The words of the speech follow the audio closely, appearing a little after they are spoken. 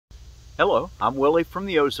Hello, I'm Willie from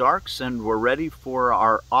the Ozarks, and we're ready for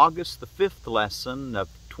our August the 5th lesson of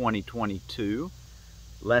 2022,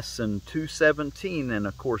 Lesson 217 in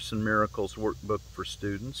A Course in Miracles Workbook for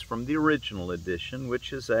Students from the original edition,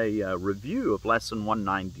 which is a review of Lesson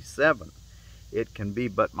 197. It can be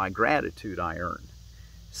but my gratitude I earn.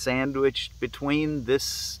 Sandwiched between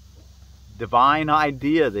this divine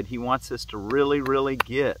idea that he wants us to really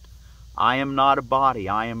get. I am not a body,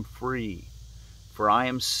 I am free. For I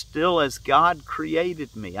am still as God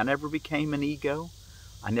created me. I never became an ego.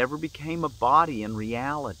 I never became a body in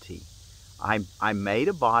reality. I made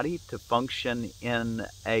a body to function in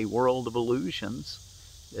a world of illusions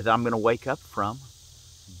that I'm going to wake up from.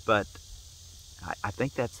 But I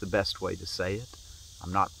think that's the best way to say it.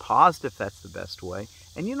 I'm not positive that's the best way.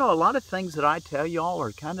 And you know, a lot of things that I tell y'all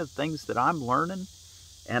are kind of things that I'm learning.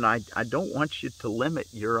 And I don't want you to limit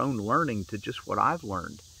your own learning to just what I've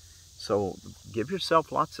learned. So give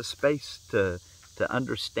yourself lots of space to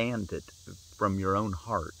understand it from your own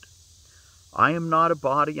heart. I am not a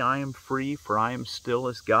body, I am free, for I am still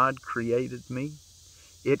as God created me.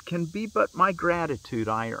 It can be but my gratitude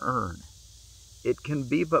I earn. It can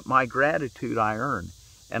be but my gratitude I earn.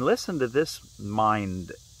 And listen to this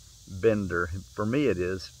mind bender, for me it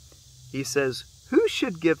is. He says, who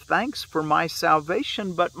should give thanks for my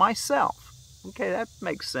salvation but myself? Okay, that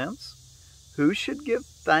makes sense. Who should give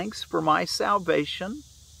thanks for my salvation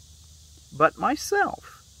but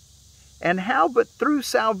myself? And how but through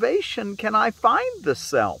salvation can I find the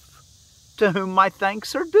self to whom my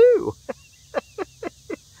thanks are due?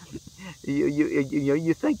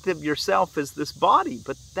 You think that yourself is this body,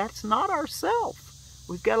 but that's not ourself.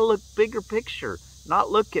 We've got to look bigger picture,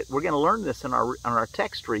 not look at, we're going to learn this in our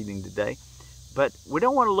text reading today, but we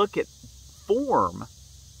don't want to look at form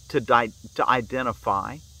to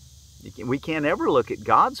identify. We can't ever look at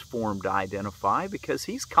God's form to identify because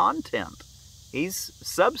He's content, He's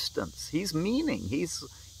substance, He's meaning,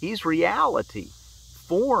 He's reality.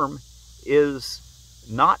 Form is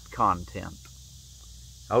not content.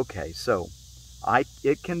 Okay, so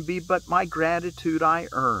it can be but my gratitude I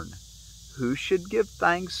earn. Who should give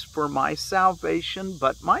thanks for my salvation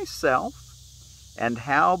but myself? And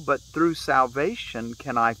how but through salvation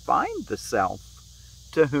can I find the self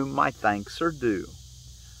to whom my thanks are due?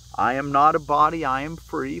 I am not a body, I am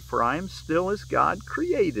free, for I am still as God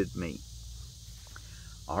created me.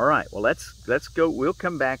 All right, well, let's go. We'll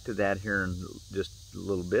come back to that here in just a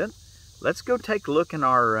little bit. Let's go take a look in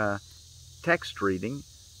our text reading,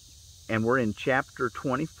 and we're in chapter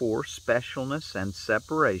 24, Specialness and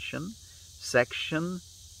Separation, section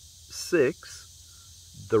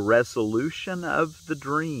 6, the resolution of the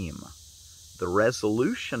dream. The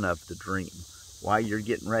resolution of the dream. While you're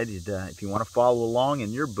getting ready to, if you want to follow along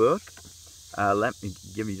in your book, let me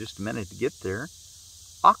give you just a minute to get there.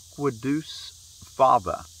 Aquadulce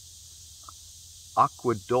fava.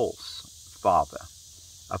 Aquadulce fava.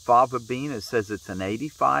 A fava bean, it says it's an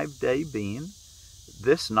 85-day bean.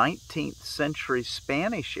 This 19th century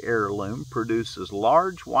Spanish heirloom produces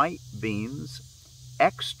large white beans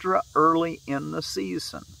extra early in the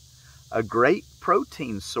season. A great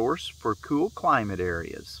protein source for cool climate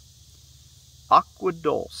areas.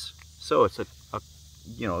 Aquadulce. So it's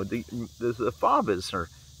you know, the favas are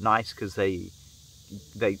nice because they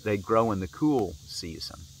grow in the cool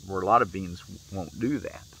season, where a lot of beans won't do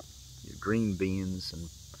that. Your green beans, and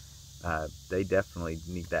they definitely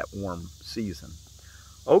need that warm season.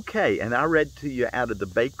 Okay, and I read to you out of the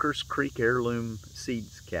Baker's Creek Heirloom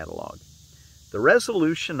Seeds Catalog. The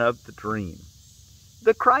resolution of the dream.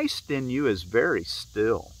 The Christ in you is very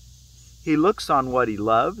still. He looks on what he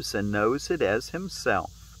loves and knows it as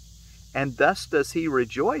himself. And thus does he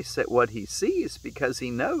rejoice at what he sees, because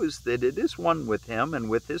he knows that it is one with him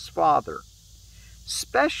and with his Father.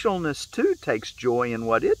 Specialness, too, takes joy in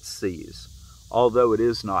what it sees, although it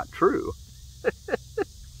is not true.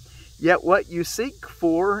 Yet what you seek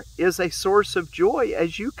for is a source of joy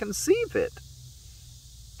as you conceive it,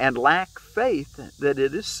 and lack faith that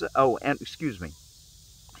it is,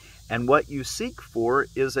 and what you seek for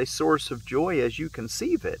is a source of joy as you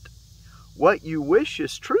conceive it. What you wish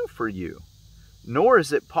is true for you, nor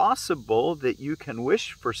is it possible that you can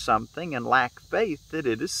wish for something and lack faith that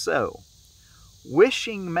it is so.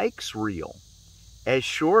 Wishing makes real, as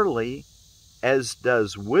surely as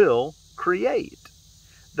does will create.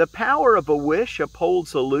 The power of a wish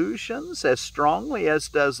upholds illusions as strongly as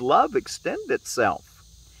does love extend itself,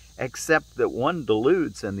 except that one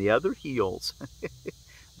deludes and the other heals.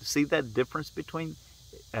 See that difference between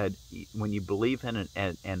when you believe in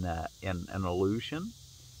an illusion?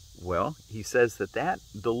 Well, he says that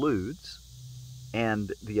deludes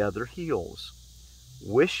and the other heals.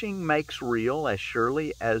 Wishing makes real as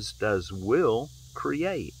surely as does will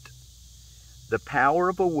create. The power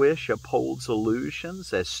of a wish upholds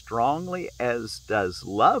illusions as strongly as does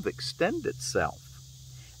love extend itself,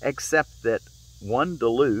 except that one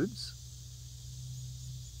deludes,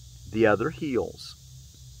 the other heals.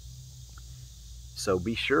 So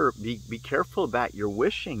be careful about your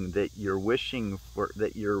wishing, that you're wishing for,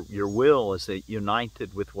 that your will is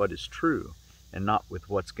united with what is true and not with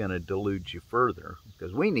what's going to delude you further,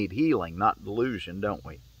 because we need healing, not delusion, don't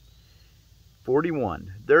we?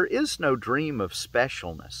 41. There is no dream of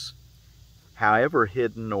specialness, however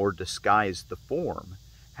hidden or disguised the form,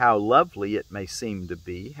 how lovely it may seem to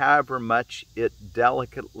be, however much it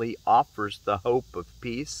delicately offers the hope of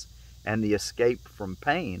peace and the escape from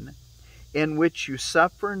pain, in which you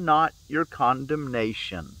suffer not your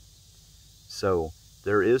condemnation. So,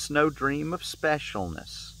 there is no dream of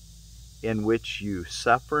specialness, in which you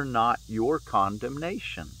suffer not your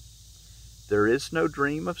condemnation. There is no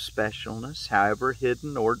dream of specialness, however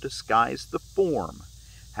hidden or disguised the form,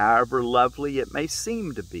 however lovely it may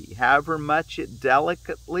seem to be, however much it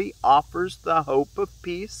delicately offers the hope of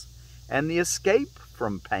peace and the escape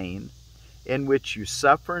from pain, in which you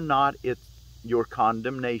suffer not your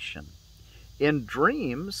condemnation. In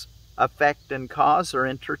dreams, effect and cause are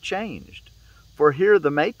interchanged, for here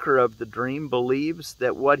the maker of the dream believes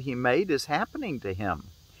that what he made is happening to him.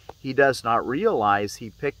 He does not realize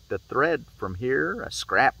he picked a thread from here, a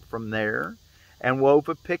scrap from there, and wove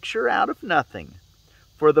a picture out of nothing.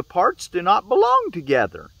 For the parts do not belong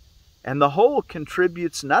together, and the whole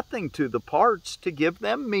contributes nothing to the parts to give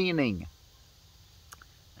them meaning.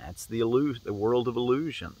 That's the world of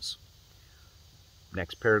illusions.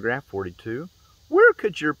 Next paragraph, 42. Where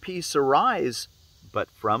could your peace arise but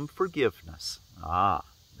from forgiveness? Ah,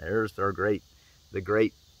 there's the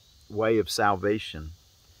great way of salvation.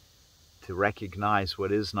 To recognize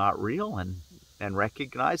what is not real and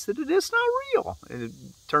recognize that it is not real.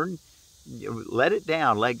 And let it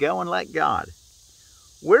down, let go and let God.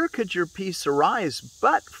 Where could your peace arise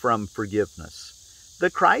but from forgiveness?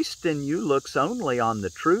 The Christ in you looks only on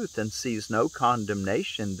the truth and sees no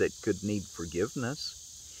condemnation that could need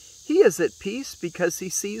forgiveness. He is at peace because he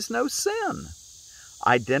sees no sin.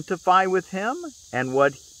 Identify with him and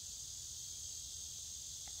what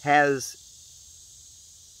has...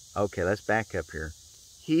 Okay, let's back up here.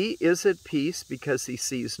 He is at peace because he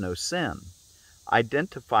sees no sin.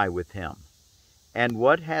 Identify with him. And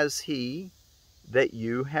what has he that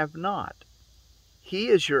you have not? He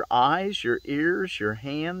is your eyes, your ears, your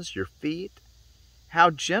hands, your feet. How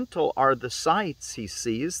gentle are the sights he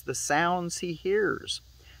sees, the sounds he hears.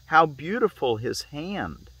 How beautiful his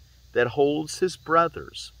hand that holds his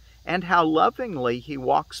brother's, and how lovingly he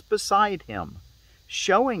walks beside him,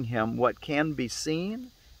 showing him what can be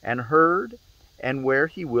seen and heard, and where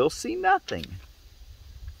he will see nothing.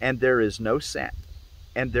 And there is no sound.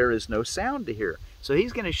 And there is no sound to hear. So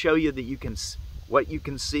he's going to show you that what you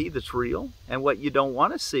can see that's real, and what you don't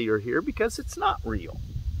want to see or hear because it's not real.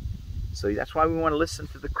 So that's why we want to listen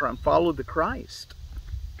to follow the Christ,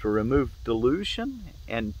 to remove delusion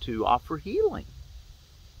and to offer healing.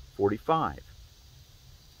 45.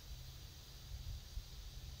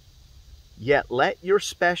 Yet let your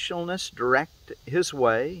specialness direct his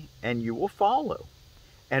way, and you will follow.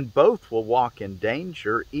 And both will walk in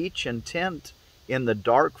danger, each intent in the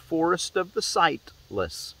dark forest of the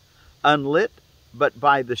sightless, unlit but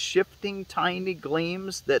by the shifting tiny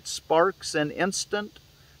gleams that sparks an instant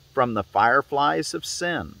from the fireflies of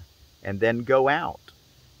sin, and then go out,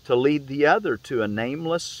 to lead the other to a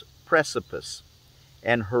nameless precipice,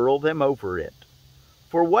 and hurl them over it.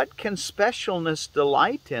 For what can specialness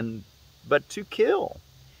delight in but to kill?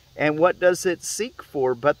 And what does it seek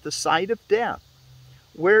for but the sight of death?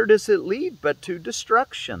 Where does it lead but to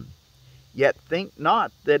destruction? Yet think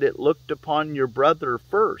not that it looked upon your brother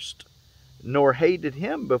first, nor hated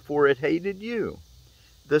him before it hated you.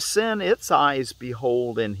 The sin its eyes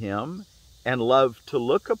behold in him, and love to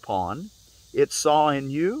look upon, it saw in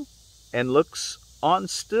you, and looks on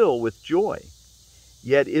still with joy.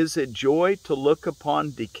 Yet is it joy to look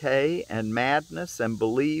upon decay and madness, and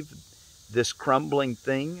believe this crumbling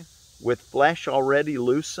thing, with flesh already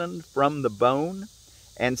loosened from the bone,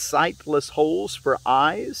 and sightless holes for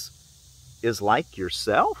eyes, is like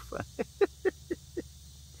yourself?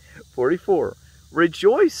 44.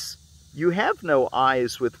 Rejoice, you have no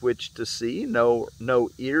eyes with which to see, no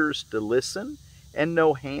ears to listen, and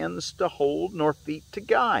no hands to hold, nor feet to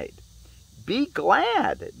guide. Be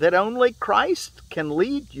glad that only Christ can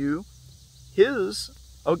lead you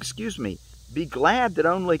Be glad that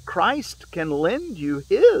only Christ can lend you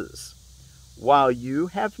his, while you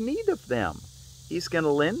have need of them. He's going to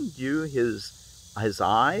lend you his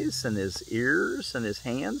eyes and his ears and his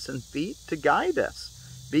hands and feet to guide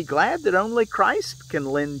us. Be glad that only Christ can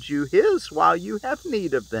lend you his while you have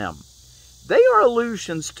need of them. They are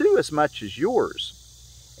illusions too, as much as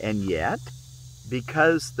yours. And yet,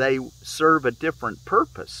 because they serve a different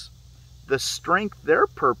purpose, the strength their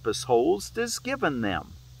purpose holds is given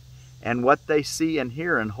them. And what they see and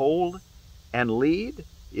hear and hold and lead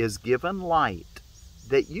is given light,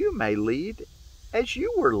 that you may lead as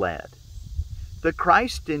you were led. The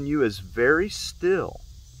Christ in you is very still.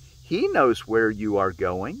 He knows where you are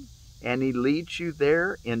going, and he leads you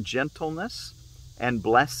there in gentleness and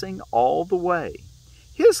blessing all the way.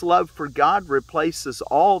 His love for God replaces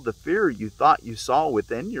all the fear you thought you saw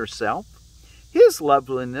within yourself. His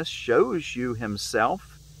loveliness shows you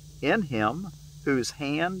himself in him, whose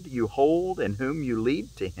hand you hold and whom you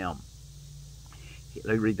lead to him.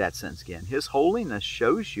 Let me read that sentence again. His holiness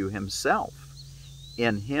shows you himself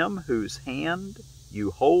in him whose hand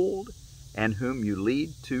you hold and whom you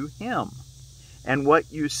lead to him. And what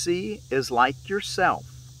you see is like yourself.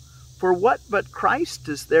 For what but Christ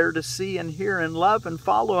is there to see and hear and love and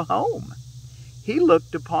follow home? He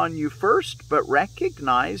looked upon you first, but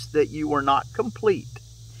recognized that you were not complete.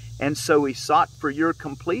 And so he sought for your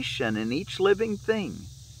completion in each living thing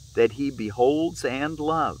that he beholds and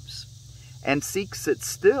loves, and seeks it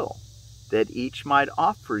still, that each might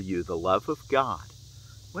offer you the love of God.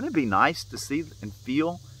 Wouldn't it be nice to see and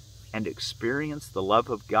feel and experience the love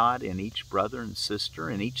of God in each brother and sister,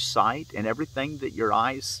 in each sight, and everything that your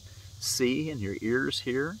eyes see and your ears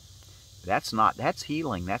hear? That's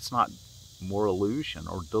healing. That's not more illusion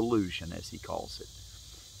or delusion, as he calls it.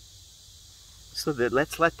 So that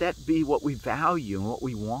let's let that be what we value and what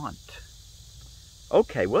we want.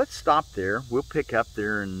 Okay, well, let's stop there. We'll pick up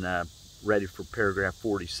there and ready for paragraph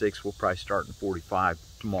 46. We'll probably start in 45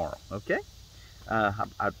 tomorrow, okay?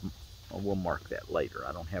 We'll mark that later.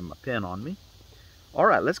 I don't have my pen on me. All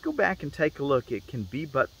right, let's go back and take a look. It can be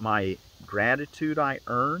but my gratitude I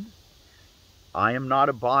earn. I am not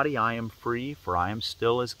a body, I am free, for I am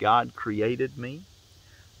still as God created me.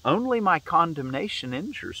 Only my condemnation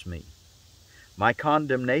injures me. My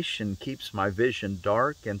condemnation keeps my vision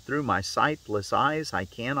dark, and through my sightless eyes I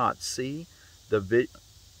cannot see the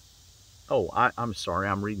I'm sorry,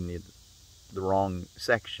 I'm reading the wrong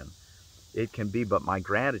section. It can be but my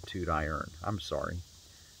gratitude I earn. I'm sorry.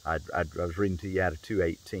 I was reading to you out of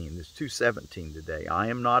 2:18. It's 2:17 today. I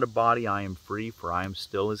am not a body, I am free, for I am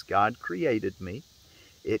still as God created me.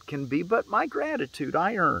 It can be but my gratitude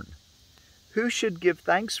I earn. Who should give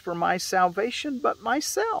thanks for my salvation but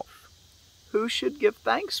myself? Who should give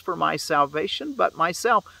thanks for my salvation but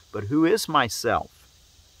myself? But who is myself?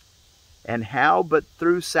 And how but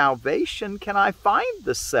through salvation can I find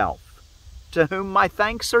the self to whom my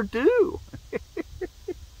thanks are due?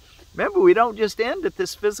 Remember, we don't just end at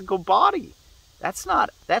this physical body. That's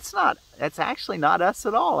actually not us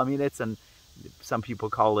at all. I mean, some people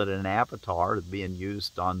call it an avatar being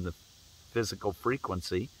used on the physical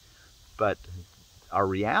frequency, but our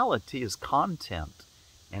reality is content,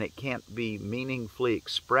 and it can't be meaningfully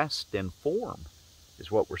expressed in form,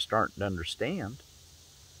 is what we're starting to understand.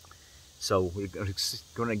 So we're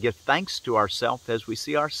going to give thanks to ourselves as we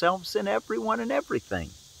see ourselves in everyone and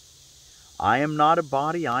everything. I am not a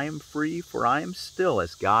body, I am free, for I am still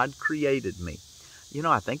as God created me. You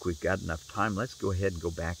know, I think we've got enough time. Let's go ahead and go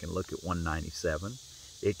back and look at 197.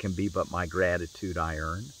 It can be but my gratitude I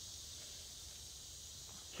earn.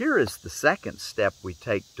 Here is the second step we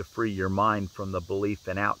take to free your mind from the belief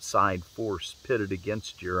in outside force pitted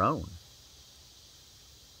against your own.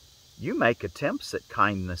 You make attempts at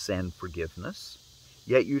kindness and forgiveness,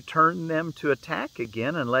 yet you turn them to attack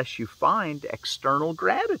again unless you find external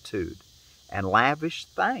gratitude and lavish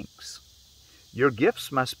thanks. Your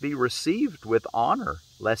gifts must be received with honor,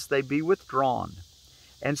 lest they be withdrawn.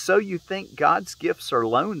 And so you think God's gifts are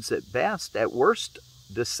loans at best, at worst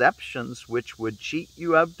deceptions which would cheat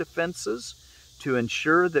you of defenses to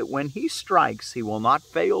ensure that when he strikes, he will not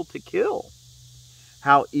fail to kill.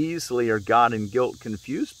 How easily are God and guilt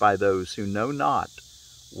confused by those who know not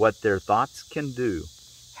what their thoughts can do.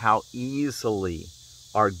 How easily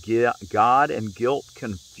are God and guilt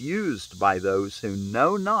confused by those who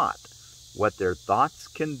know not what their thoughts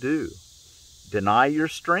can do. Deny your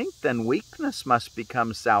strength, and weakness must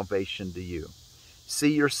become salvation to you.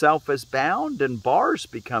 See yourself as bound, and bars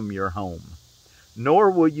become your home.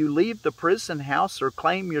 Nor will you leave the prison house or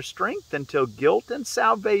claim your strength until guilt and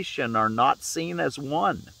salvation are not seen as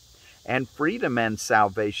one, and freedom and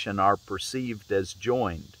salvation are perceived as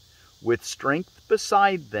joined, with strength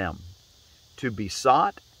beside them, to be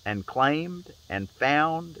sought and claimed and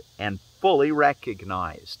found and fully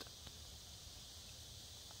recognized.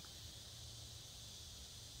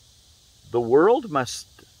 The world must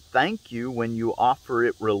thank you when you offer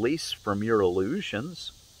it release from your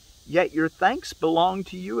illusions, yet your thanks belong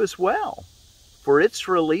to you as well, for its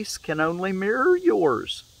release can only mirror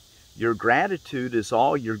yours. Your gratitude is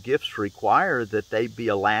all your gifts require, that they be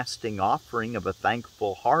a lasting offering of a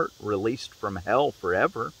thankful heart released from hell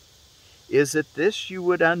forever. Is it this you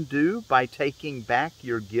would undo by taking back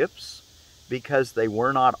your gifts because they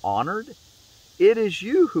were not honored? It is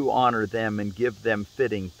you who honor them and give them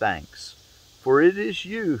fitting thanks, for it is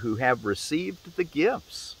you who have received the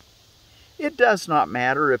gifts. It does not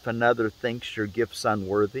matter if another thinks your gifts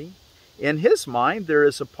unworthy. In his mind, there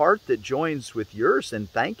is a part that joins with yours in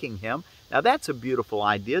thanking him. Now, that's a beautiful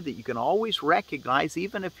idea that you can always recognize,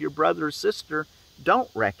 even if your brother or sister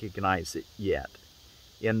don't recognize it yet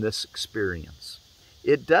in this experience.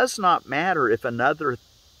 It does not matter if another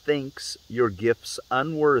thinks your gifts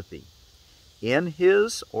unworthy. In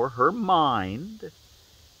his or her mind,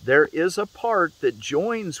 there is a part that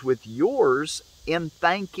joins with yours in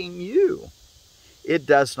thanking you. It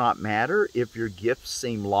does not matter if your gifts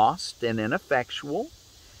seem lost and ineffectual.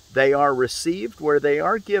 They are received where they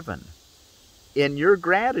are given. In your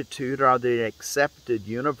gratitude are they accepted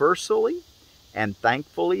universally and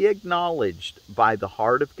thankfully acknowledged by the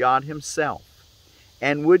heart of God himself.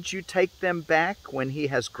 And would you take them back when he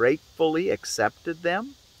has gratefully accepted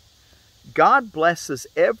them? God blesses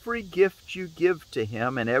every gift you give to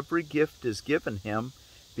him, and every gift is given him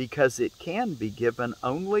because it can be given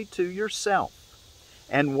only to yourself.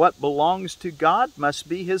 And what belongs to God must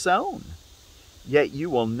be his own. Yet you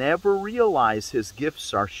will never realize his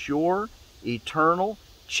gifts are sure, eternal,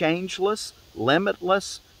 changeless,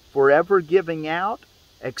 limitless, forever giving out,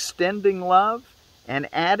 extending love, and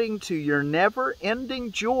adding to your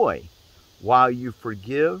never-ending joy while you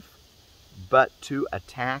forgive, but to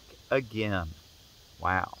attack again.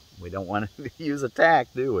 Wow, we don't want to use attack,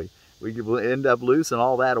 do we? We could end up losing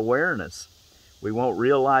all that awareness. We won't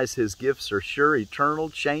realize his gifts are sure, eternal,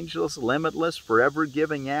 changeless, limitless, forever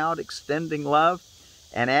giving out, extending love,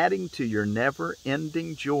 and adding to your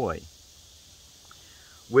never-ending joy.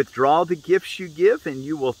 Withdraw the gifts you give, and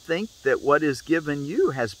you will think that what is given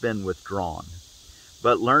you has been withdrawn.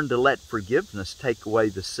 But learn to let forgiveness take away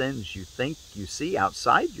the sins you think you see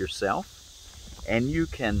outside yourself, and you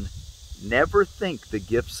can never think the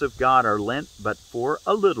gifts of God are lent but for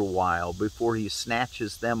a little while before he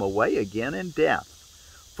snatches them away again in death.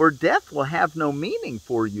 For death will have no meaning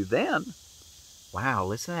for you then. Wow,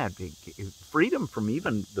 listen to that. Freedom from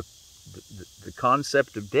even the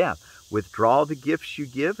concept of death. Withdraw the gifts you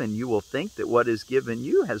give, and you will think that what is given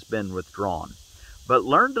you has been withdrawn. But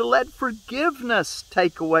learn to let forgiveness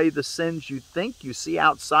take away the sins you think you see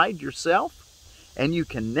outside yourself, and you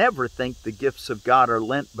can never think the gifts of God are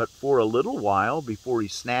lent but for a little while before he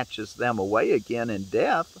snatches them away again in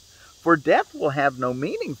death. For death will have no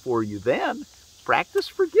meaning for you then. Practice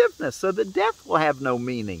forgiveness so that death will have no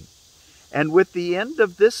meaning. And with the end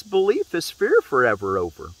of this belief is fear forever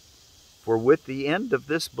over. For with the end of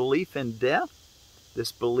this belief in death,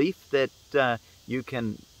 this belief that you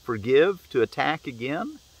can forgive to attack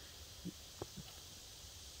again,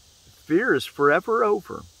 fear is forever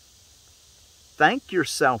over. Thank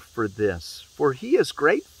yourself for this, for he is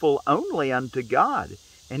grateful only unto God,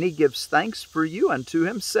 and he gives thanks for you unto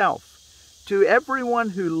himself. To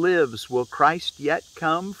everyone who lives will Christ yet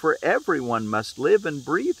come, for everyone must live and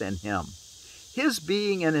breathe in him. His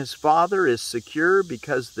being in his Father is secure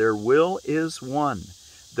because their will is one.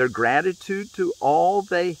 Their gratitude to all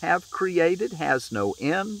they have created has no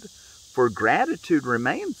end, for gratitude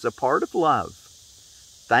remains a part of love.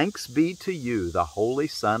 Thanks be to you, the Holy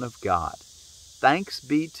Son of God. Thanks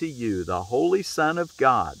be to you, the Holy Son of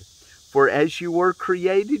God. For as you were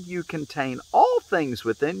created, you contain all things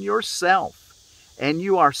within yourself, and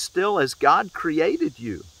you are still as God created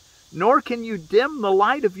you. Nor can you dim the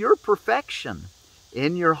light of your perfection.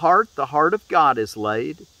 In your heart, the heart of God is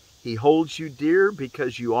laid. He holds you dear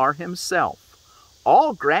because you are himself.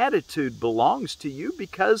 All gratitude belongs to you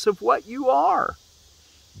because of what you are.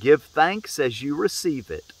 Give thanks as you receive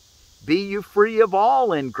it. Be you free of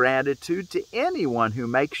all ingratitude to anyone who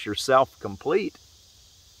makes yourself complete.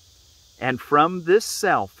 And from this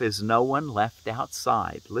self is no one left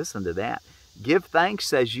outside. Listen to that. Give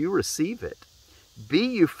thanks as you receive it. Be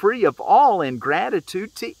you free of all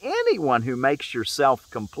ingratitude to anyone who makes yourself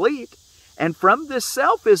complete. And from this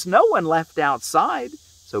self is no one left outside.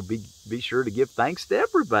 So be sure to give thanks to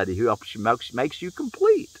everybody who helps you, makes you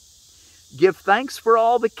complete. Give thanks for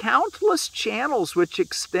all the countless channels which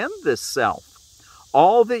extend this self.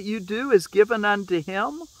 All that you do is given unto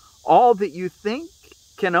him. All that you think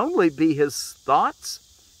can only be His thoughts,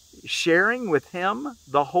 sharing with Him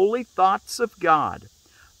the holy thoughts of God.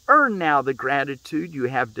 Earn now the gratitude you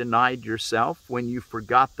have denied yourself when you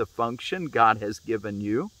forgot the function God has given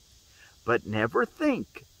you, but never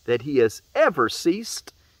think that He has ever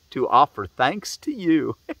ceased to offer thanks to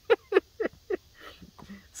you.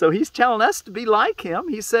 So He's telling us to be like Him.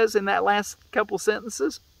 He says in that last couple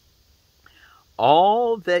sentences,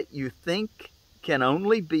 all that you think can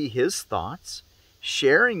only be His thoughts,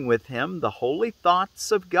 sharing with Him the holy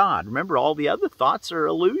thoughts of God. Remember, all the other thoughts are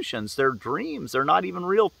illusions. They're dreams. They're not even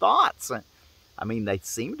real thoughts. I mean, they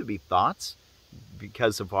seem to be thoughts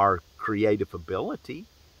because of our creative ability,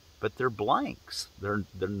 but they're blanks. They're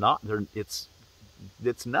not. It's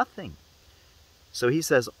nothing. So He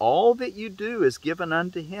says, all that you do is given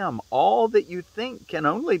unto Him. All that you think can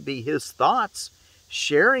only be His thoughts,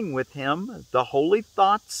 sharing with Him the holy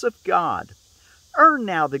thoughts of God. Earn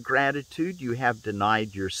now the gratitude you have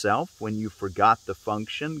denied yourself when you forgot the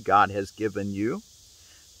function God has given you,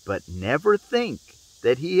 but never think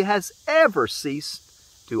that He has ever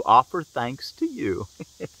ceased to offer thanks to you.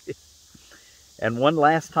 And one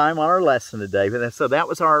last time on our lesson today. So that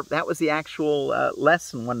was the actual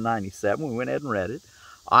lesson 197. We went ahead and read it.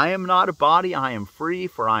 I am not a body, I am free,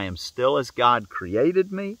 for I am still as God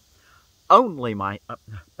created me. Only my,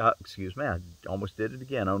 excuse me, I almost did it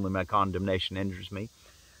again. Only my condemnation injures me.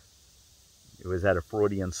 Was that a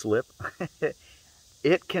Freudian slip?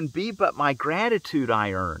 It can be but my gratitude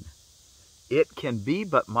I earn. It can be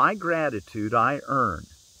but my gratitude I earn.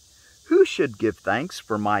 Who should give thanks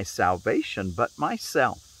for my salvation but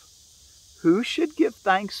myself? Who should give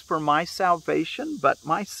thanks for my salvation but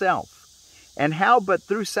myself? And how but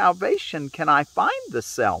through salvation can I find the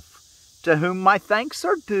self to whom my thanks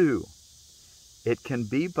are due? It can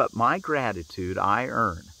be but my gratitude I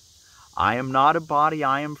earn. I am not a body,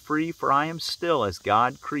 I am free, for I am still as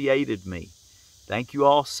God created me. Thank you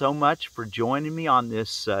all so much for joining me on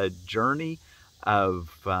this journey of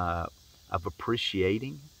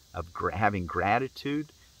appreciating, of having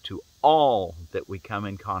gratitude to all that we come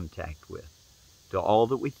in contact with, to all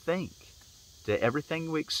that we think, to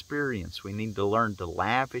everything we experience. We need to learn to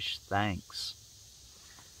lavish thanks.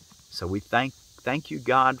 So we thank you,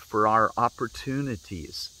 God, for our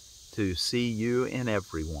opportunities to see you in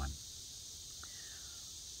everyone.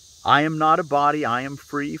 I am not a body, I am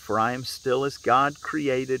free, for I am still as God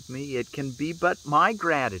created me. It can be but my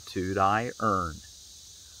gratitude I earn.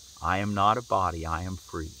 I am not a body, I am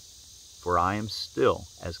free, for I am still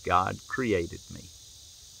as God created me.